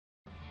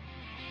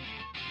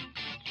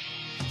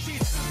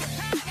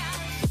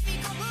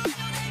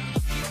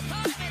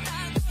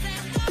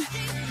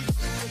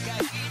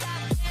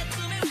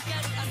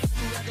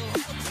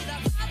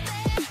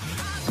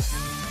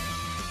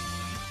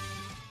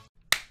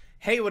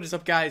Hey, what is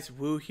up guys?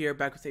 Woo here,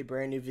 back with a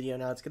brand new video.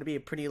 Now it's going to be a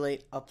pretty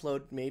late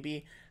upload,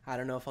 maybe. I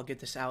don't know if I'll get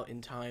this out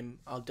in time.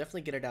 I'll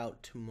definitely get it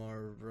out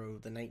tomorrow,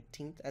 the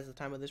 19th, as the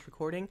time of this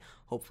recording,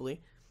 hopefully.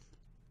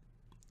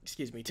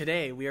 Excuse me.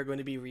 Today, we are going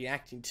to be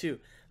reacting to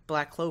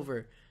Black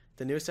Clover,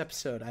 the newest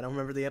episode. I don't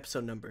remember the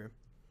episode number.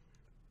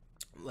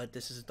 But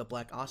this is the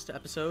Black Asta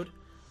episode.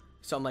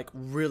 So I'm like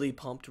really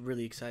pumped,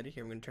 really excited.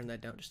 Here, I'm going to turn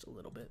that down just a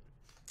little bit.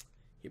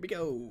 Here we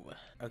go.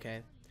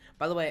 Okay.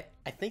 By the way,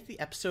 I think the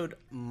episode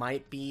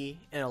might be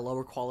in a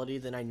lower quality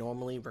than I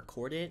normally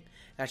record it.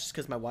 That's just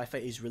because my Wi-Fi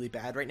is really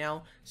bad right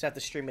now, so I have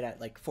to stream it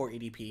at like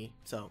 480p.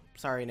 So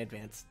sorry in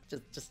advance,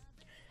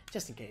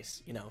 just in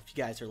case. You know, if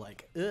you guys are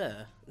like, ugh,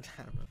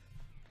 I don't know.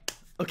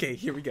 Okay,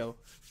 here we go.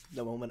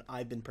 The moment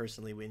I've been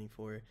personally waiting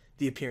for: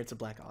 the appearance of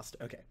Black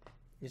Asta. Okay,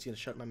 I'm just gonna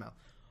shut my mouth.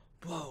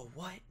 Whoa,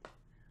 what?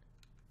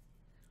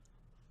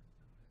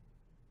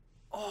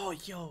 Oh,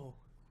 yo,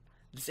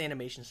 this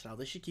animation style.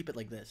 They should keep it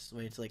like this,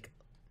 where it's like,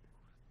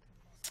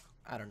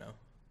 I don't know.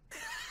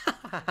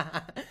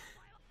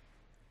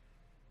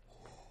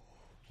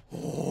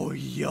 Oh,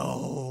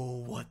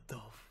 yo, what the I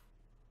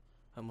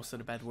almost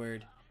said a bad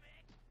word.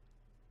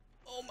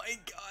 Oh my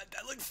god,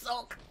 that looks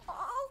so cool.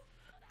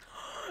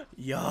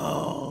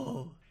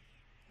 Yo.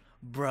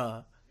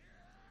 Bruh.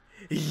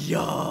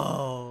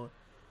 Yo.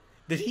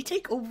 Did he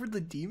take over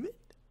the demon?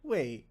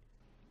 Wait.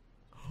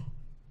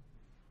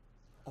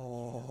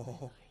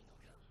 Oh.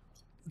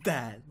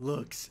 That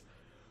looks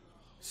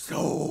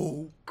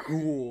so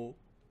cool.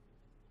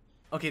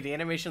 Okay, the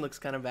animation looks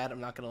kind of bad,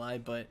 I'm not gonna lie,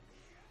 but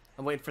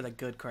I'm waiting for the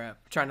good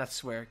crap. Try not to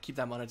swear. Keep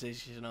that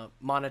monetization up.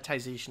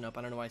 Monetization up.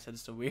 I don't know why I said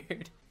it's so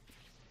weird.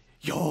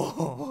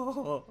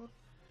 Yo!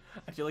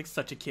 I feel like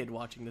such a kid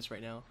watching this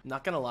right now. I'm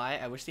not gonna lie,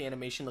 I wish the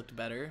animation looked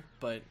better,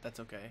 but that's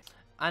okay.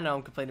 I know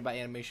I'm complaining about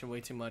animation way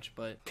too much,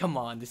 but come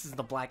on, this is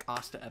the Black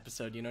Asta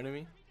episode, you know what I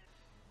mean?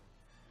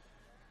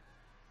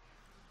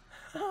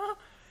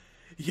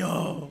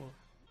 Yo!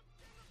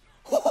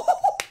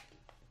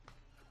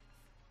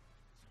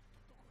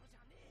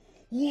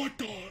 What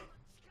the?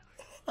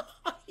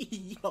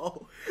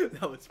 Yo,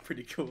 that was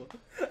pretty cool.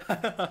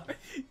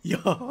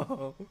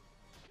 Yo.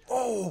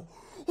 Oh,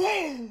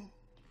 oh!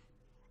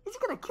 Is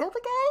he gonna kill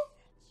the guy?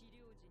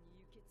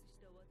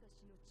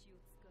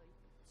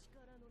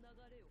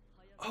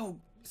 Oh,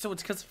 so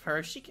it's because of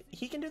her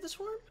he can do this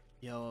for him?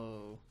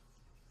 Yo.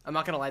 I'm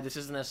not gonna lie, this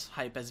isn't as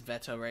hype as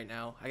Veto right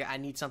now. I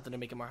need something to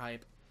make it more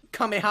hype.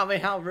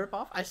 Kamehameha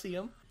ripoff, I see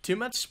him. Too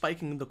much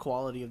spiking the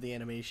quality of the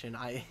animation.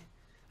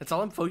 That's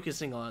all I'm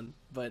focusing on.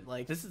 But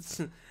like, this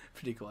is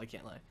pretty cool, I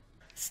can't lie.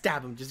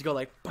 Stab him, just go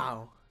like,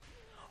 pow.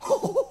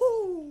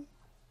 Oh,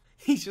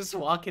 he's just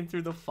walking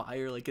through the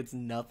fire like it's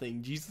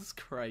nothing. Jesus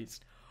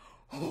Christ.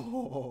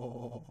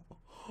 Oh,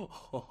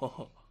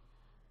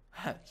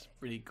 that's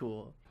pretty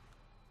cool.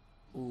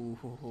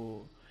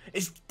 Ooh,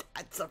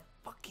 that's a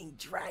fucking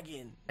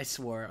dragon. I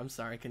swore, I'm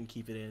sorry, I couldn't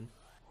keep it in.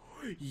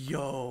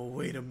 Yo,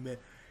 wait a minute.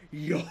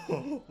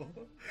 Yo.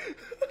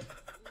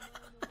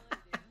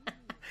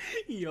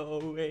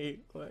 Yo,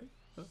 wait, what?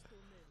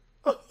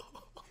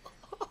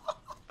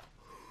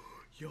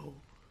 Yo,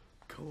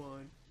 come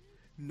on.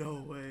 No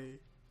way.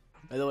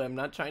 By the way, I'm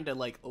not trying to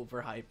like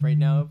overhype right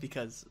now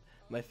because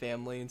my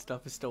family and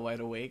stuff is still wide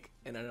awake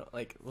and I don't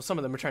like, well, some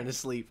of them are trying to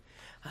sleep.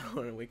 I don't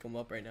want to wake them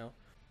up right now.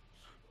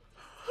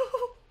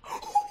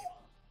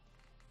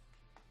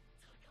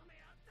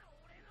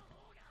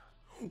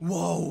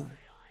 Whoa.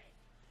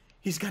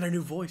 He's got a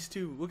new voice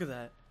too. Look at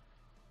that.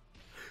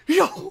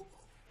 Yo.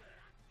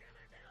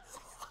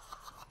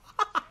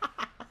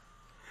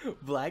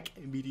 Black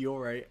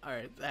Meteorite.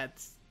 Alright,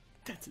 that's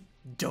a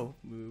dope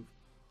move.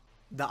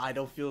 The I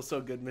don't feel so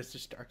good Mr.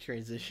 Stark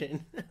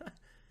transition. I'm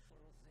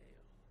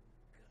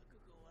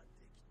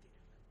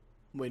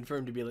waiting for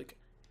him to be like,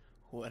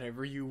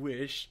 whatever you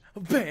wish.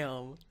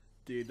 Bam!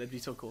 Dude, that'd be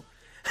so cool.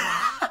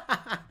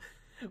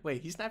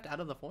 Wait, he snapped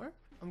out of the form?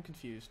 I'm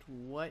confused.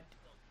 What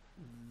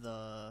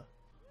the...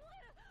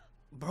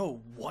 Bro,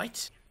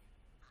 what?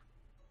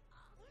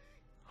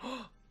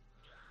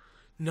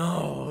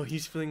 No,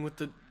 he's feeling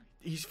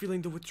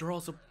the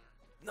withdrawals of...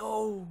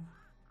 No!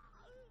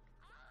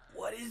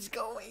 What is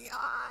going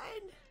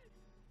on?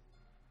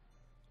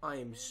 I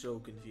am so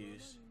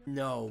confused.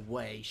 No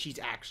way, she's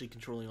actually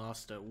controlling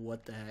Asta.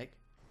 What the heck?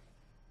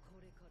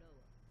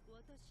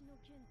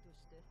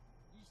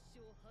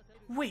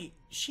 Wait,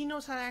 she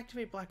knows how to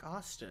activate Black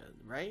Asta,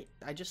 right?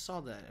 I just saw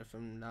that, if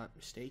I'm not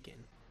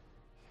mistaken.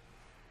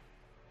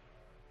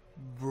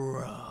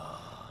 Bruh.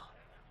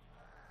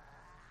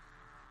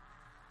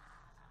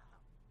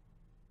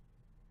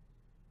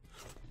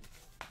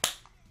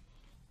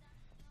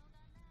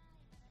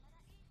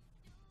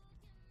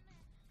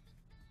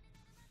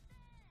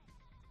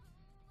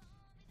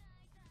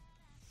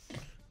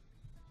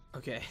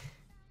 Okay.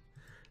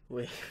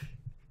 Wait.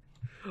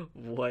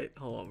 What?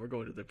 Hold on, we're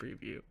going to the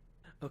preview.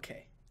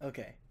 Okay.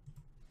 Okay.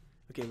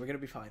 Okay, we're gonna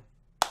be fine.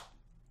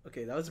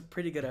 Okay, that was a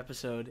pretty good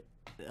episode.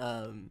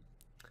 The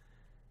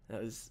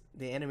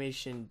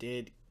animation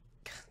did.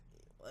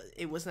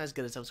 It wasn't as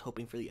good as I was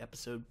hoping for the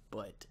episode,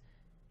 but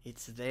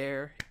it's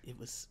there. It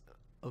was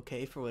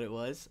okay for what it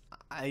was.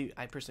 I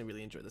personally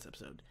really enjoyed this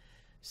episode.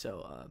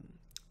 So,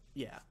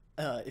 yeah.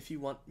 If you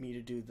want me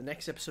to do the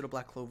next episode of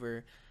Black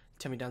Clover,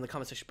 tell me down in the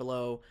comment section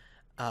below.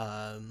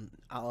 I'll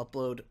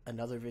upload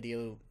another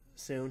video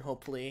soon,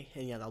 hopefully.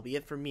 And yeah, that'll be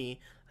it for me.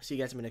 I'll see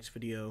you guys in my next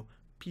video.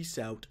 Peace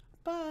out.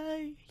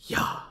 Bye.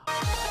 Yeah.